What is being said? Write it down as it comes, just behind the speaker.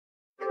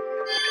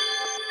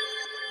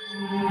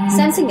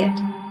Sensing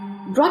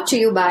It, brought to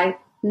you by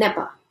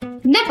NEPA.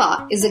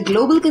 NEPA is a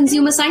global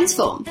consumer science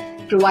firm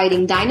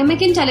providing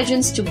dynamic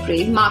intelligence to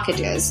brave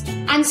marketers,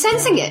 and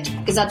Sensing It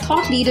is a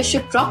thought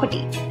leadership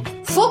property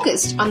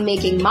focused on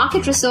making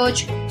market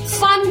research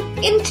fun,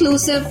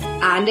 inclusive,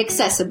 and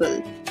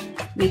accessible.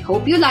 We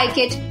hope you like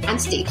it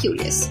and stay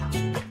curious.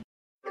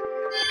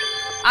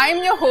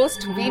 I'm your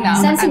host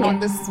Veena, and on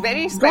this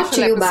very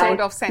special episode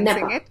of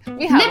Sensing NEPA. It,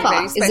 we have NEPA a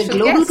very special is a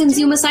global guest,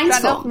 consumer science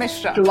Pranav firm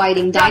Misra.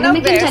 providing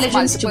dynamic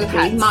intelligence to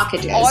brave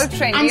marketers, all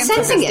trendy and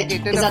Sensing It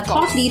sophisticated, is a of thought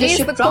course. leadership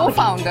He's the property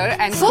co-founder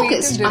and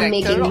focused creative on director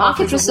making of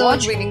market his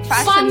research award-winning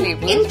fashion fun,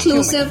 label,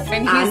 inclusive,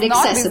 Human. When and he's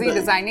not accessible. busy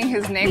designing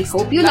his next We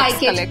hope you Lux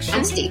like it collection,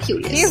 and stay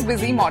curious. he is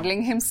busy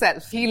modeling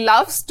himself. He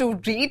loves to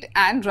read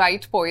and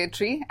write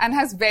poetry and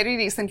has very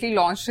recently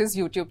launched his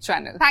YouTube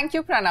channel. Thank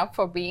you, Pranav,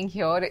 for being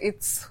here.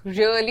 It's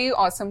really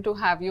awesome to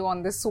have you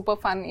on this super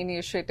fun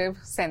initiative,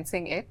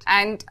 Sensing It.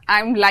 And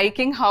I'm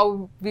liking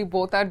how we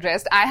both are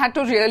dressed. I had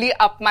to really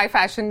up my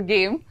fashion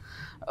game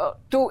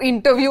to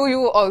interview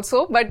you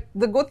also. But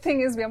the good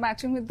thing is we are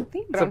matching with the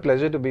theme. It's a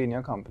pleasure to be in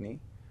your company.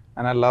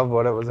 And I love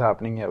whatever's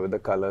happening here with the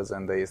colors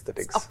and the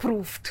aesthetics.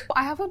 Approved.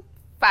 I have a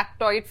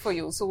factoid for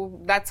you. So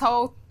that's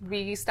how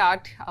we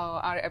start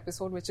our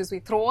episode, which is we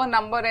throw a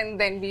number and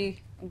then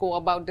we go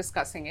about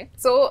discussing it.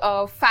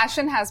 So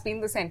fashion has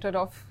been the center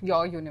of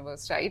your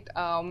universe, right?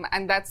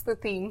 And that's the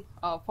theme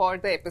for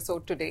the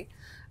episode today.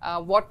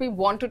 What we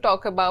want to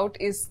talk about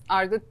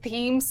are the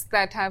themes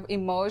that have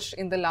emerged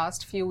in the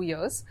last few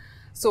years.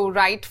 So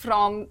right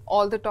from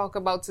all the talk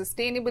about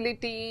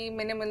sustainability,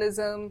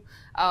 minimalism,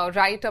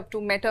 right up to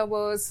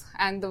metaverse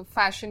and the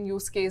fashion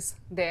use case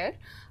there.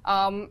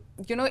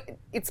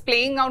 It's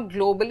playing out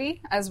globally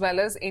as well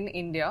as in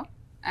India.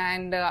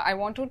 And I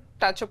want to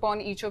touch upon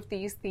each of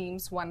these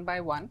themes one by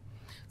one.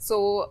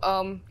 So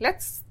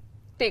let's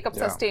take up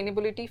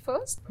sustainability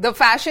first. The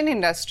fashion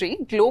industry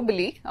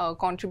globally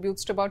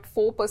contributes to about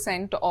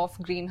 4% of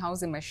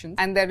greenhouse emissions.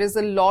 And there is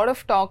a lot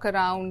of talk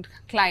around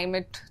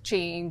climate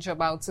change,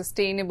 about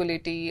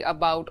sustainability,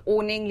 about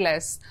owning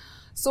less.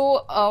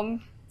 So,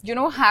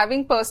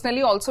 having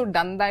personally also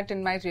done that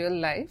in my real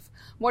life,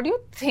 what do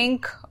you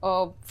think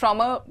from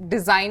a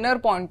designer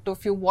point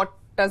of view, what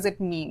does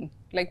it mean?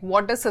 Like,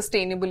 what does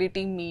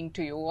sustainability mean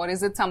to you? Or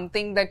is it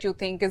something that you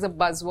think is a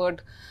buzzword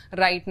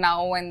right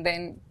now and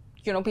then,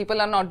 people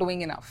are not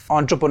doing enough?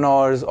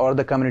 Entrepreneurs or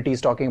the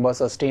communities talking about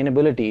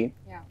sustainability,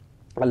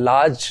 a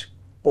large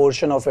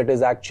portion of it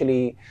is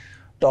actually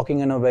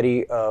talking on a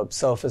very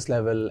surface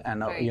level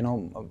and,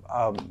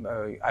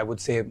 I would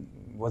say,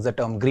 what's the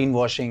term?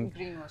 Greenwashing.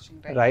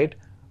 Greenwashing, right?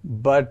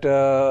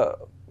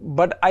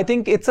 But I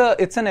think it's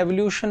an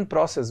evolution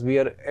process.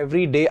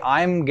 Every day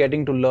I'm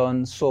getting to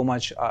learn so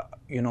much.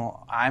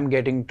 I'm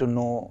getting to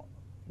know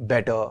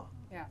better.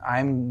 Yeah.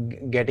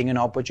 I'm getting an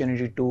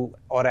opportunity to,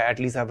 or at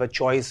least have a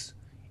choice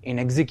in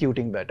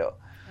executing better.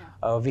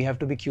 Yeah. We have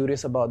to be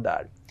curious about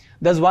that.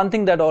 There's one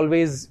thing that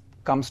always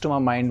comes to my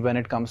mind when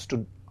it comes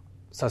to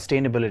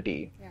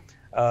sustainability.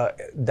 Yeah.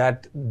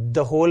 That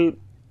the whole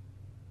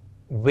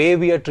way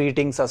we are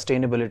treating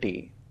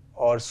sustainability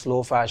or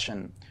slow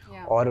fashion,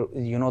 or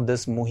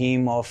this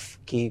muhim of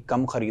ki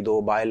kam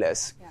kharido, buy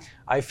less. Yeah.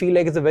 I feel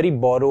like it's a very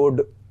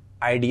borrowed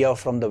idea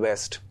from the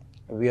West.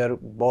 We are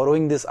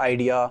borrowing this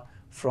idea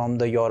from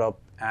the Europe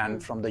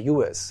and from the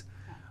US,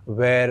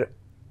 where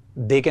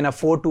they can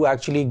afford to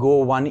actually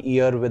go 1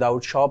 year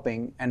without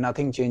shopping and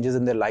nothing changes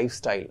in their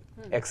lifestyle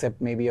except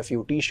maybe a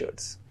few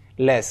t-shirts,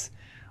 less.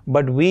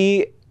 But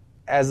we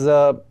as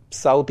a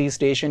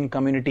Southeast Asian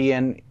community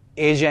and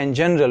Asia in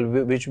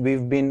general, which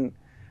we've been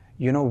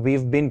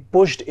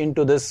pushed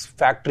into this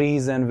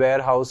factories and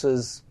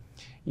warehouses,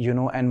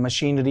 and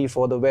machinery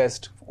for the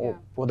West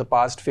for the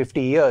past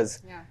 50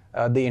 years. Yeah.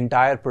 The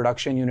entire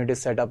production unit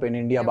is set up in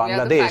India, Bangladesh.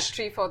 We are the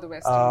factory for the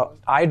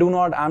Western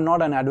world. I'm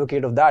not an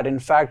advocate of that. In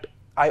fact,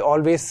 I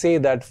always say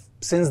that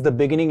since the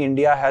beginning,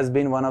 India has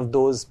been one of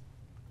those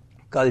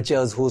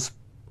cultures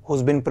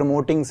who's been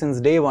promoting since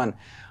day one.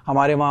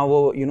 हमारे वहाँ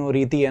वो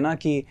रीति है ना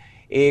कि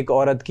एक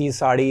औरत की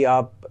साड़ी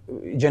आप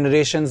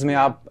generations में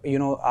आप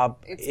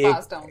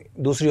एक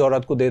दूसरी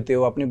औरत को देते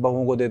हो, अपनी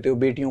बहुओं को देते हो,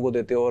 बेटियों को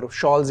देते हो, और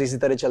shawls इसी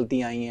तरह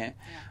चलती आई हैं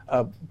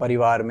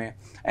परिवार में.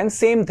 And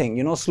same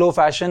thing, slow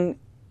fashion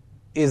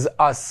is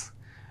us,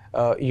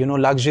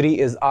 luxury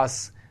is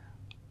us.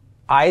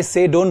 I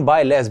say don't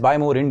buy less, buy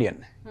more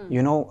Indian.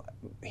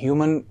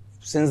 Human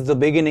since the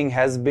beginning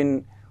has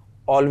been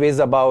always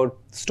about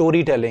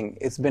storytelling.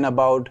 It's been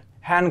about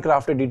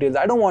handcrafted details.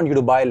 I don't want you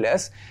to buy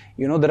less.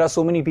 There are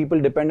so many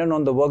people dependent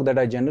on the work that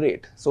I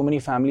generate. So many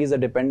families are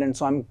dependent.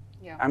 So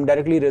I'm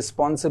directly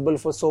responsible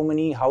for so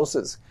many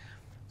houses.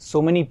 So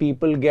many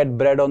people get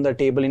bread on the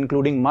table,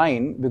 including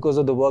mine, because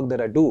of the work that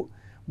I do.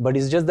 But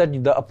it's just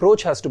that the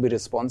approach has to be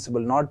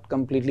responsible, not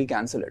completely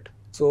cancel it.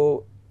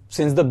 So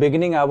since the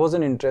beginning, I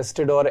wasn't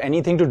interested or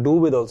anything to do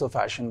with also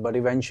fashion. But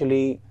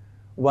eventually,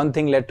 one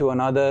thing led to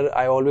another.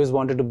 I always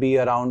wanted to be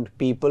around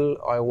people.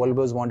 I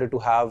always wanted to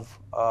have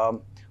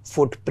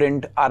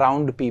footprint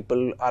around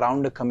people,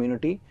 around the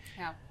community.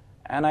 Yeah.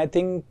 And I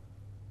think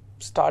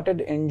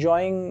started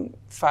enjoying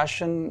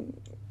fashion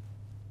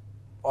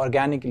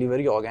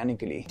very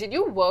organically. Did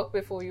you work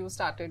before you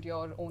started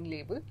your own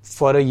label?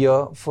 For a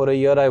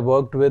year, I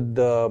worked with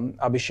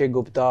Abhishek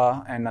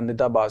Gupta and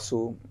Nandita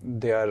Basu.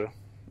 They are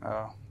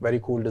very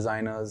cool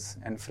designers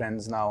and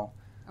friends now.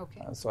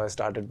 Okay. So I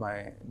started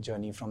my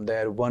journey from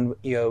there. 1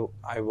 year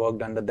I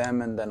worked under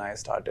them, and then I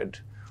started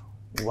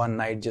one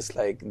night just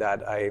like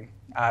that.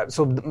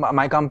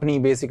 My company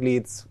basically,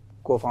 it's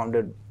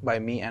co-founded by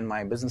me and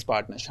my business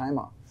partner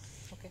Shaima.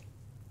 Okay.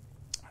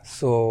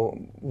 So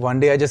one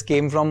day I just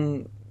came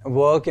from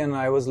work and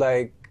I was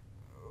like,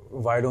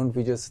 why don't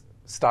we just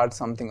start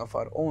something of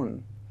our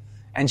own?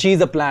 And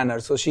she's a planner,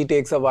 so she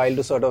takes a while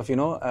to sort of,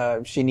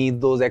 she needs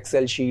those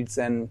Excel sheets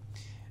and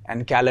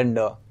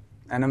calendar.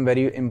 And I'm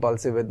very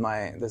impulsive with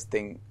this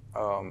thing.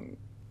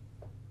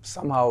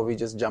 Somehow we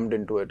just jumped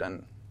into it.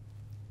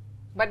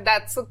 But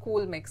that's a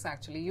cool mix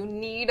actually. You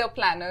need a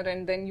planner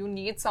and then you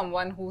need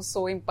someone who's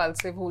so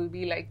impulsive who will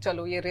be like,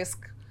 chalo, ye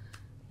risk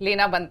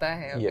lena banta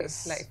hai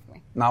yes. life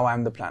mein. Now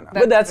I'm the planner.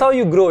 But that's how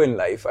you grow in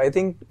life. I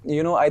think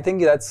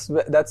that's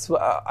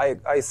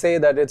I say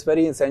that it's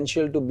very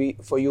essential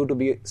for you to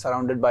be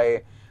surrounded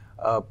by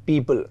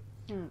people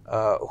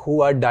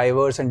who are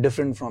diverse and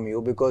different from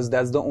you, because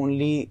that's the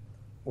only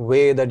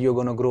way that you're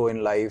going to grow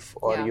in life,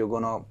 or you're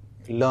going to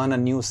learn a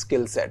new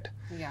skill set.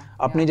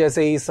 अपने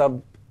जैसे ही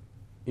सब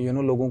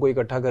लोगों को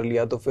इकट्ठा कर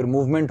लिया तो फिर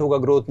मूवमेंट होगा,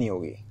 ग्रोथ नहीं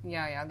होगी.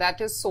 Yeah,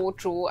 that is so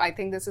true. I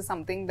think this is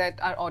something that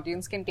our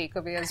audience can take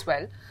away as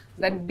well,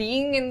 that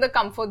being in the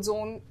comfort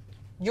zone,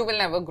 you will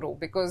never grow,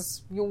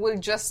 because you will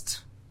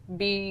just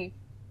be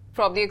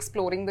probably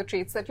exploring the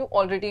traits that you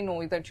already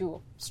know that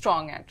you're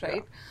strong at,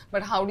 right?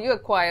 But how do you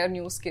acquire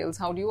new skills?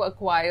 How do you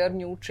acquire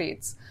new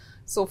traits?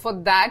 So for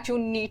that, you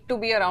need to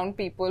be around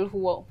people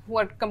who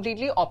are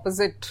completely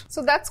opposite.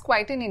 So that's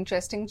quite an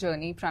interesting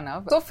journey,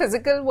 Pranav. So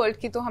physical world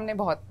की तो हमने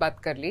बहुत बात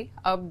कर ली.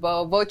 अब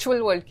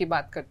virtual world की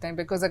बात करते हैं,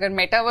 because अगर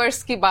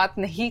metaverse की बात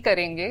नहीं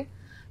करेंगे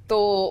तो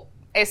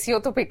SEO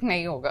तो pick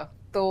नहीं होगा.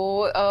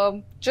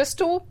 So just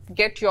to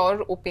get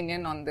your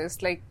opinion on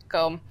this, like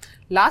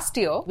last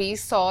year we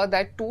saw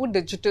that 2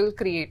 digital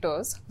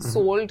creators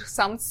sold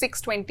some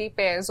 620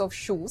 pairs of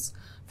shoes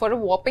for a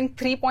whopping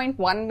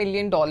 $3.1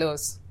 million.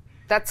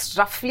 That's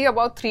roughly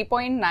about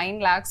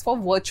 3.9 lakhs for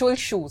virtual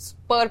shoes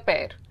per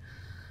pair.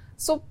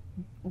 So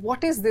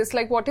what is this?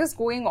 Like, what is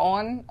going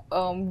on?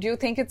 Do you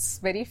think it's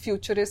very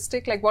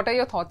futuristic? Like, what are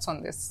your thoughts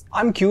on this?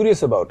 I'm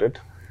curious about it.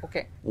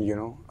 Okay.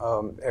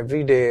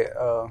 Every day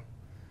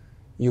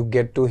you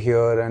get to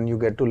hear and you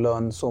get to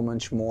learn so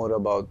much more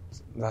about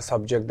the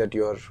subject that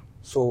you're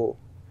so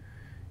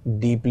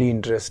deeply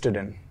interested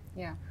in.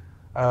 Yeah.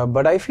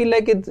 But I feel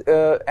like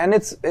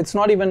it's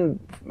not even...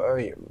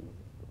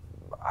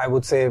 I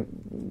would say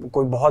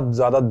कोई बहुत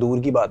ज़्यादा दूर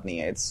की बात नहीं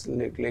है. It's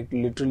like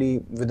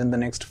literally within the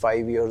next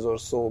 5 years or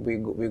so,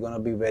 we're going to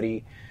be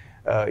very,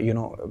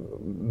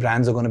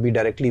 brands are going to be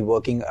directly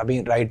working. I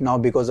mean, right now,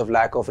 because of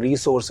lack of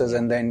resources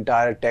and the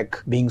entire tech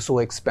being so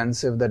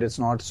expensive that it's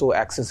not so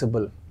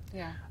accessible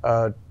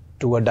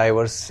to a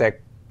diverse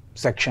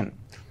section.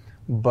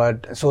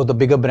 But so the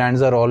bigger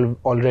brands are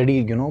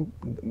already,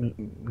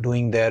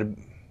 doing their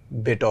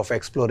bit of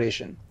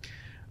exploration.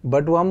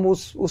 But वो हम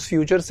उस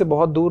future से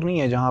बहुत दूर नहीं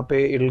है जहाँ पे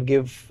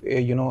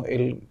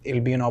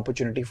it'll be an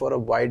opportunity for a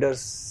wider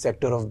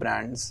sector of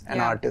brands and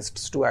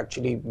artists to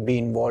actually be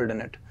involved in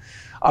it.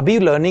 अभी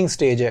learning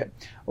stage है.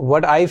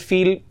 What I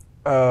feel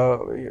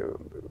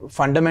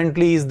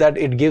fundamentally is that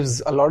it gives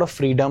a lot of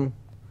freedom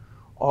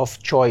of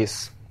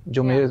choice.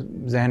 जो मेरे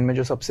जहन में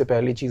जो सबसे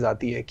पहली चीज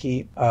आती है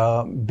कि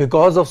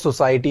because of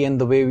society and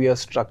the way we are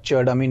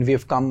structured, I mean,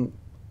 we've come,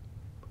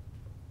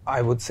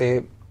 I would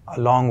say, a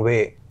long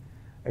way.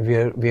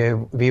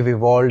 We've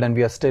evolved and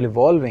we are still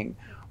evolving,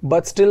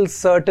 but still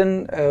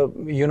certain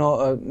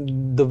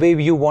the way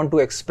you want to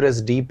express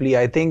deeply.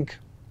 I think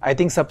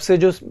सबसे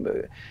जो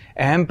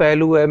अहम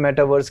पहलू है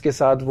metaverse के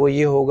साथ वो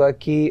ये होगा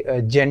कि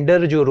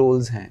जेंडर जो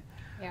रोल्स हैं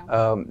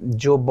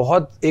जो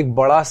बहुत एक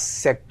बड़ा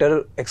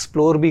सेक्टर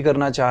एक्सप्लोर भी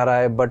करना चाह रहा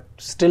है बट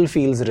स्टिल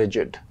फील्स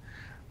रिजिड,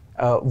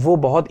 वो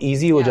बहुत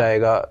इजी हो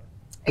जाएगा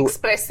to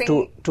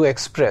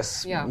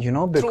express,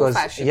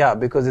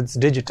 because it's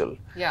digital.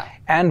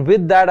 And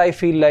with that, I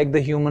feel like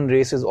the human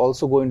race is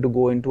also going to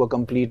go into a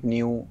complete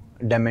new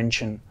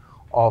dimension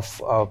of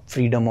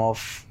freedom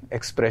of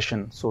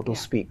expression, so to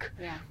speak.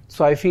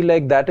 So I feel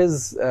like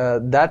that's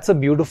a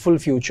beautiful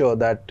future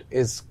that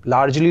is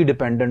largely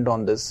dependent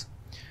on this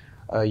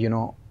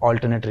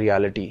alternate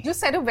reality. You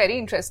said a very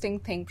interesting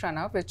thing,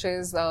 Pranav, which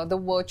is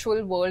the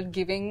virtual world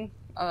giving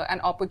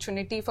an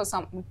opportunity for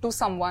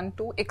someone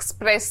to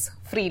express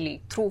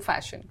freely through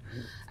fashion.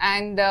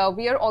 And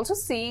we are also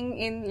seeing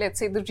in, let's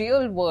say, the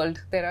real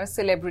world, there are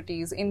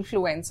celebrities,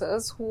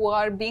 influencers who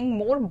are being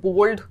more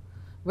bold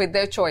with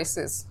their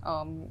choices,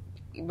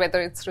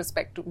 whether it's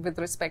with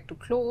respect to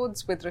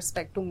clothes, with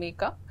respect to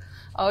makeup.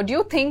 Do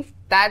you think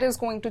that is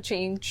going to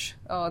change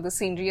the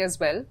scenery as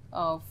well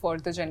for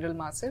the general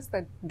masses,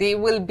 that they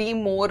will be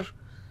more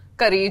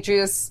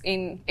courageous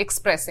in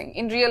expressing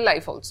in real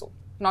life also,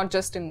 not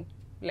just in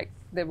like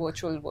their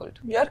virtual world?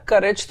 यार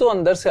courage तो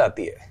अंदर से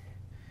आती है.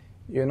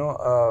 You know,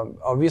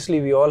 obviously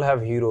we all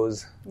have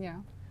heroes. Yeah.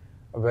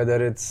 Whether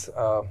it's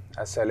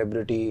a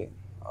celebrity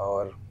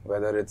or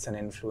whether it's an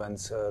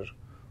influencer,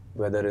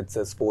 whether it's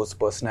a sports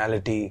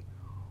personality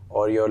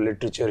or your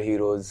literature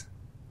heroes,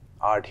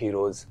 art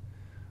heroes.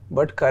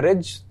 But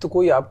करेज तो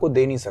कोई आपको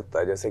दे नहीं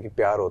सकता, जैसे कि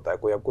प्यार होता है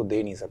कोई आपको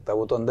दे नहीं सकता,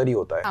 वो तो अंदर ही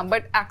होता है.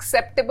 बट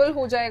एक्सेप्टेबल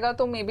हो जाएगा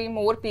तो may be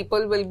more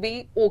people will be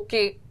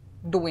okay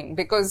doing,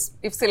 because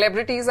if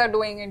celebrities are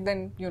doing it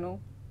then you know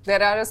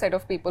there are a set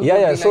of people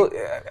so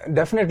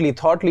definitely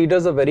thought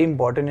leaders are very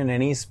important in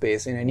any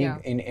space, in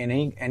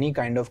any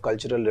kind of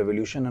cultural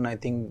revolution, and I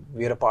think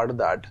we are a part of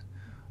that.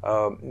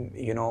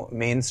 You know,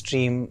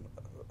 mainstream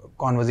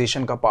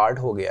conversation ka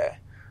part ho gaya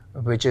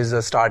hai, which is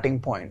a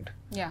starting point.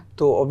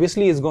 So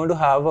obviously it's going to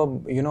have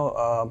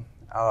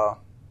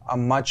a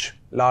much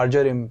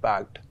larger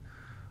impact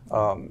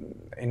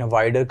in a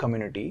wider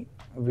community.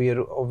 We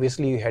are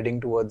obviously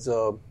heading towards a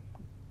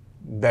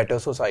better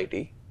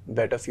society,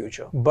 better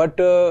future.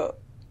 But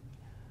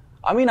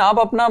I mean,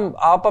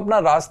 आप अपना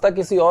रास्ता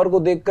किसी और को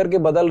देख करके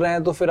बदल रहे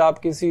हैं तो फिर आप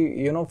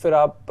फिर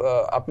आप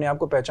अपने आप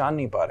को पहचान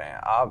नहीं पा रहे हैं.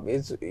 आप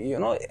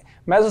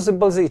मैं तो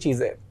सिंपल सी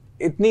चीज है,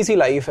 इतनी सी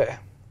लाइफ है,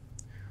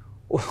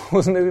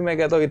 उसमें भी मैं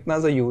कहता हूँ इतना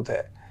सा यूथ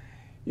है.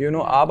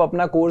 आप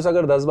अपना कोर्स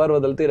अगर 10 बार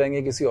बदलते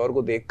रहेंगे किसी और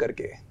को देख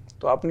करके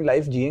तो अपनी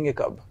लाइफ जिएंगे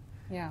कब?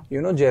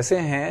 जैसे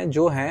हैं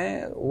जो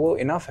हैं वो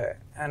इनफ है.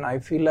 एंड आई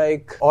फील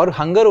लाइक, और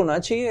हंगर होना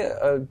चाहिए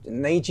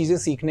नई चीजें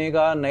सीखने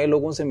का, नए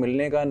लोगों से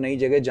मिलने का, नई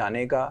जगह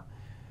जाने का,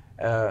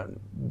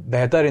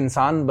 बेहतर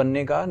इंसान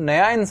बनने का.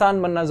 नया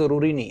इंसान बनना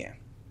जरूरी नहीं है.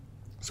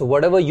 सो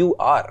व्हाटएवर यू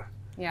आर,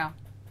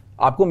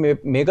 आपको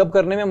मेकअप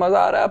करने में मजा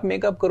आ रहा है आप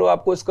मेकअप करो,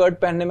 आपको स्कर्ट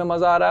पहनने में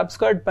मजा आ रहा है आप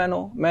स्कर्ट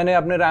पहनो. मैंने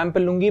अपने रैंप पे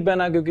लुंगी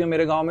पहना क्योंकि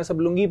मेरे गांव में सब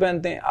लुंगी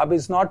पहनते हैं. अब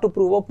it's not to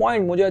prove a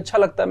point, मुझे अच्छा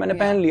लगता है मैंने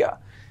पहन लिया.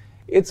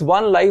 It's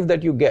one life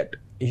that you get,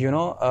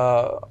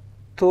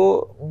 तो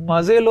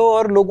मजे लो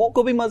और लोगों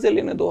को भी मजे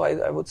लेने दो, I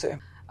would say.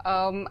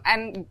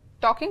 And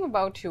talking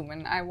about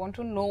human, I want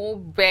to know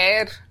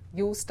where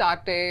you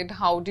started,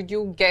 how did you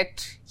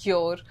get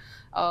here,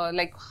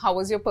 like how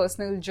was your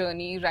personal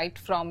journey right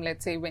from,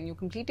 let's say, when you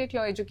completed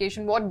your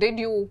education, what did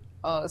you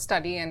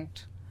study, and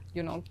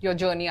your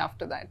journey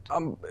after that?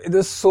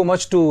 There's so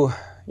much to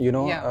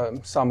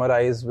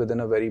summarize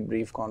within a very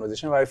brief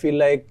conversation. I feel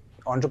like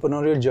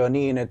entrepreneurial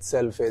journey in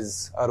itself is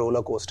a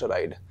roller coaster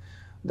ride.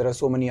 There are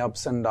so many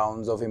ups and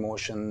downs of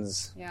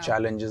emotions,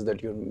 challenges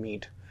that you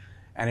meet,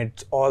 and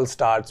it all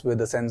starts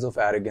with a sense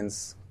of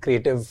arrogance.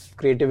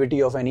 Creativity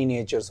of any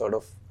nature, sort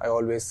of, I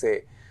always say,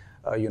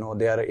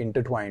 they are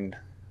intertwined,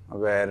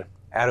 where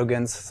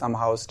arrogance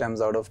somehow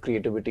stems out of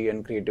creativity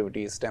and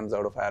creativity stems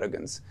out of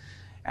arrogance,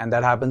 and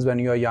that happens when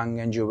you are young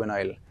and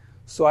juvenile.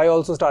 So I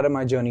also started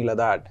my journey like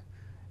that,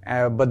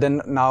 but then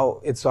now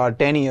it's our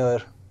 10-year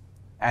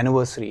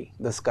anniversary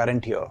this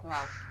current year.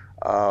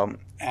 Wow.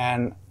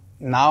 And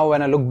now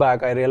when I look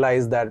back, I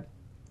realize that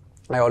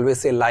I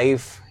always say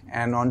life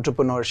and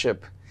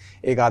entrepreneurship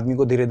एक आदमी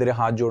को धीरे धीरे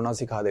हाथ जोड़ना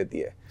सिखा देती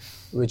है,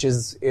 which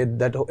is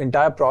that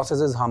entire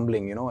process is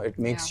humbling. It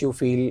makes you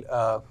feel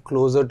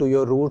closer to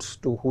your roots,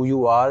 to who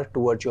you are,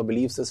 to what your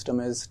belief system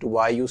is, to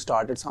why you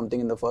started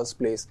something in the first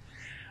place.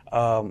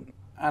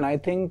 And I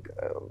think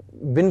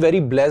been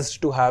very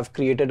blessed to have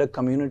created a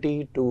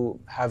community, to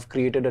have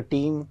created a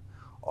team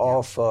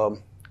of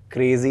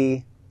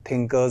crazy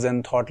thinkers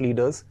and thought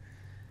leaders,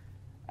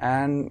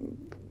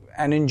 and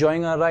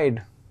enjoying our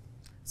ride.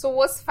 So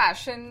was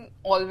fashion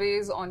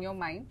always on your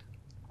mind?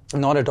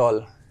 Not at all.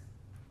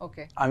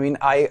 Okay. I mean,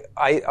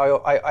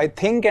 I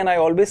think, and I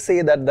always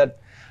say that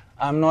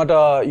I'm not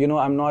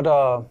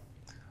a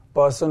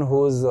person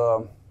who's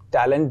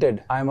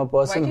talented. I'm a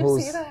person who's. Why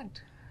do you say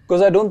that?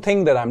 Because I don't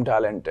think that I'm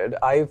talented.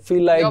 I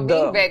feel like you're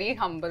being very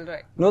humble,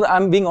 right? No,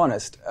 I'm being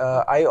honest.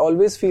 I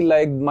always feel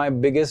like my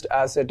biggest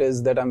asset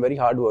is that I'm very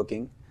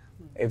hardworking.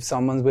 If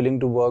someone's willing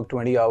to work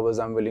 20 hours,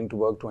 I'm willing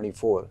to work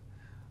 24.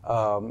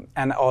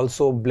 And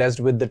also blessed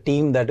with the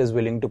team that is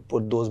willing to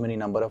put those many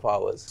number of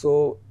hours.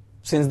 So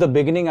since the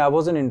beginning, I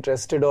wasn't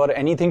interested or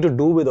anything to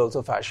do with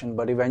also fashion,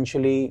 but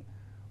eventually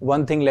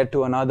one thing led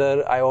to another.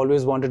 I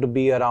always wanted to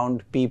be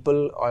around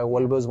people. I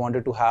always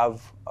wanted to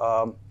have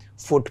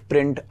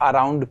footprint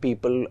around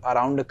people,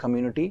 around a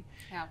community.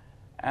 Yeah.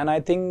 And I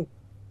think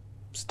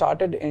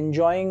started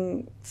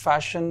enjoying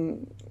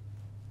fashion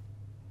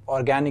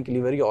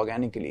very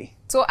organically.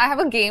 So I have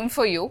a game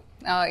for you.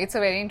 It's a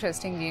very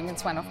interesting game.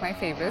 It's one of my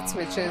favorites,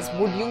 which is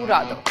Would You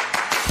Rather.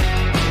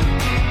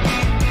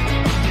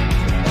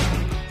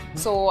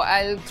 So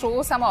I'll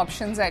throw some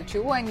options at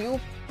you and you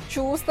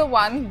choose the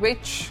one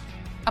which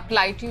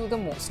apply to you the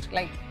most.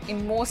 Like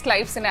in most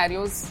life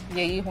scenarios,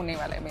 yahi hone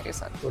wala hai mere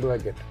sath. What do I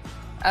get?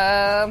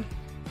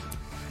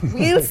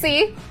 We'll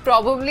see.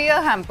 Probably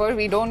a hamper.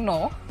 We don't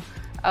know.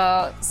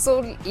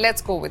 So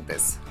let's go with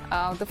this.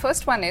 The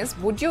first one is,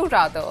 would you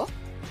rather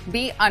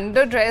be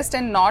underdressed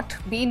and not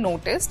be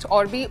noticed,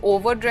 or be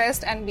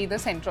overdressed and be the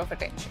center of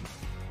attention?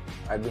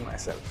 I'd be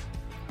myself.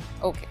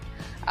 Okay.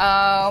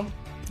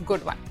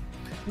 Good one.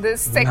 The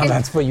second. Now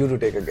that's for you to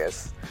take a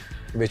guess.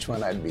 Which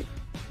one I'd be?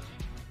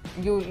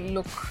 You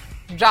look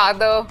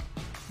rather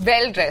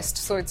well dressed,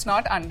 so it's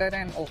not under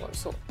and over,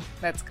 so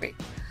that's great.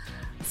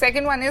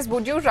 Second one is,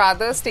 would you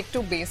rather stick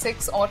to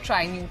basics or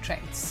try new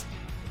trends?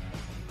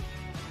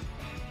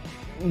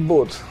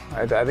 Both.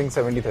 I think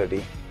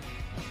 70-30.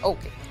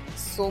 Okay,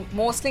 so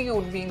mostly you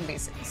would be in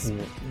basics.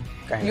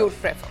 Kind You'd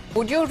of. prefer.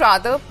 Would you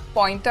rather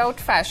point out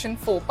fashion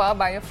faux pas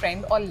by a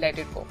friend or let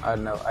it go? I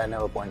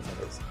never point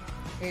fingers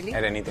Really?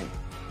 at anything.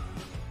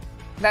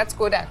 That's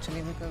good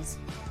actually, because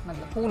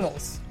who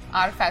knows?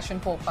 Our fashion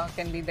faux pas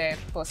can be their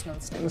personal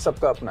style.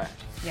 सबका अपना है.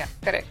 Yeah,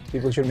 correct.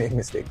 People should make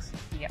mistakes.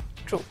 Yeah,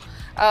 true.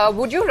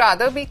 Would you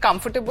rather be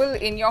comfortable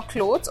in your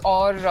clothes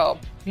or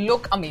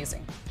look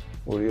amazing?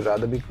 Would you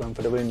rather be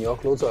comfortable in your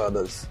clothes or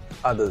others?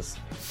 Others.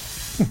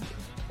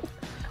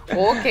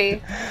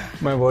 Okay.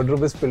 My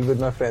wardrobe is filled with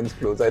my friends'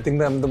 clothes. I think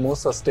that I'm the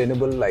most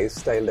sustainable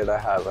lifestyle that I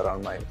have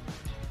around my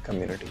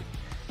community.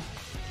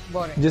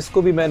 Boring.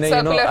 जिसको भी मैंने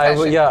Circular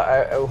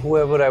fashion.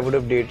 whoever I would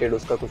have dated,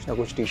 उसका कुछ ना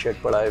कुछ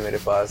T-shirt पड़ा है मेरे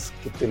पास.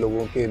 कितने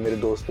लोगों के, मेरे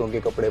दोस्तों के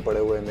कपड़े पड़े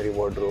हुए हैं मेरी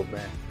वॉर्डरोब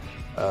में.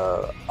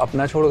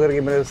 अपना छोड़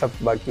करके मेरे सब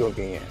बाकियों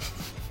के ही हैं.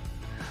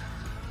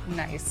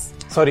 Nice.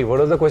 Sorry, what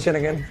was the question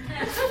again?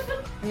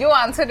 You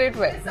answered it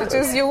well, which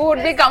is you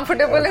would be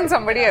comfortable in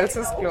somebody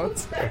else's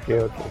clothes.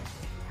 Okay.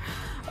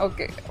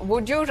 Okay.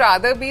 Would you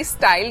rather be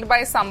styled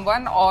by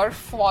someone or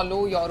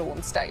follow your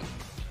own style?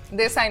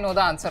 This I know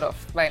the answer of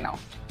by now.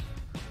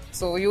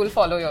 So you will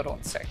follow your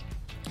own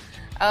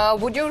style.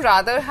 Would you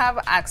rather have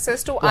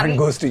access to... Point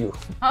goes to you.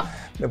 Huh?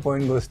 The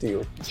point goes to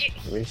you.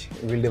 Which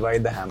will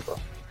divide the hamper.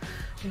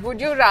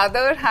 Would you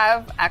rather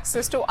have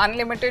access to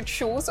unlimited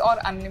shoes or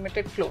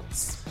unlimited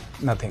clothes?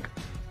 Nothing.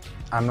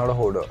 I'm not a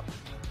hoarder.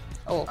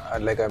 Oh,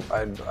 I'm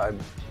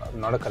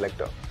not a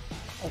collector.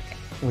 okay.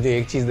 मुझे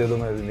एक चीज दे दो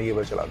मैं जिंदगी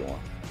भर चला दूंगा.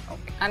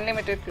 Okay.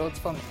 Unlimited clothes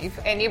for me. If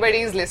anybody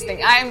is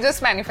listening, I am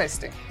just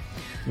manifesting.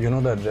 You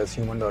know the address,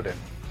 human.in.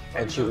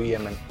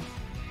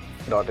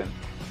 HUEMN.in.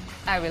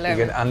 I will. You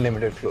get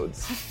unlimited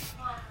clothes.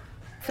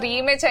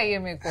 Free में चाहिए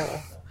मेरे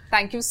को.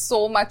 Thank you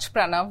so much,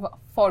 Pranav,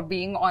 for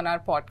being on our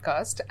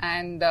podcast.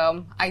 And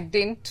I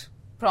didn't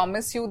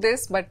promise you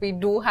this, but we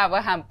do have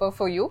a hamper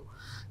for you.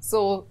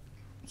 So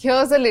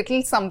here's a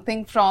little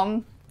something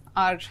from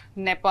our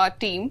NEPA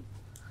team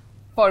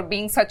for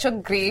being such a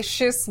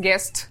gracious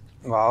guest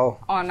Wow.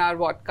 on our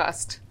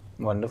podcast.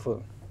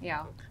 Wonderful.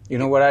 Yeah. You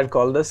know what I'd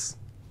call this?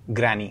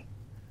 Granny.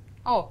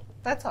 Oh,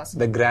 that's awesome.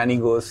 The granny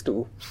goes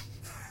to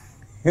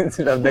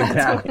instead of the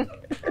granny.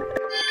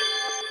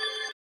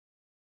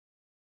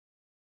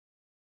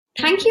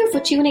 Thank you for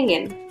tuning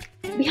in.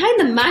 Behind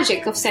the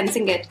magic of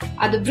sensing it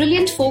are the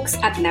brilliant folks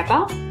at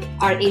NEPA,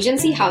 our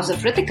agency House of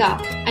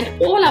Ritika,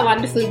 and all our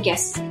wonderful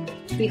guests.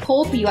 We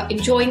hope you are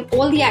enjoying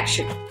all the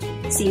action.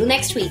 See you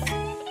next week.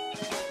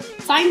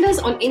 Find us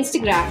on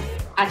Instagram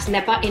at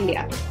NEPA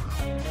India.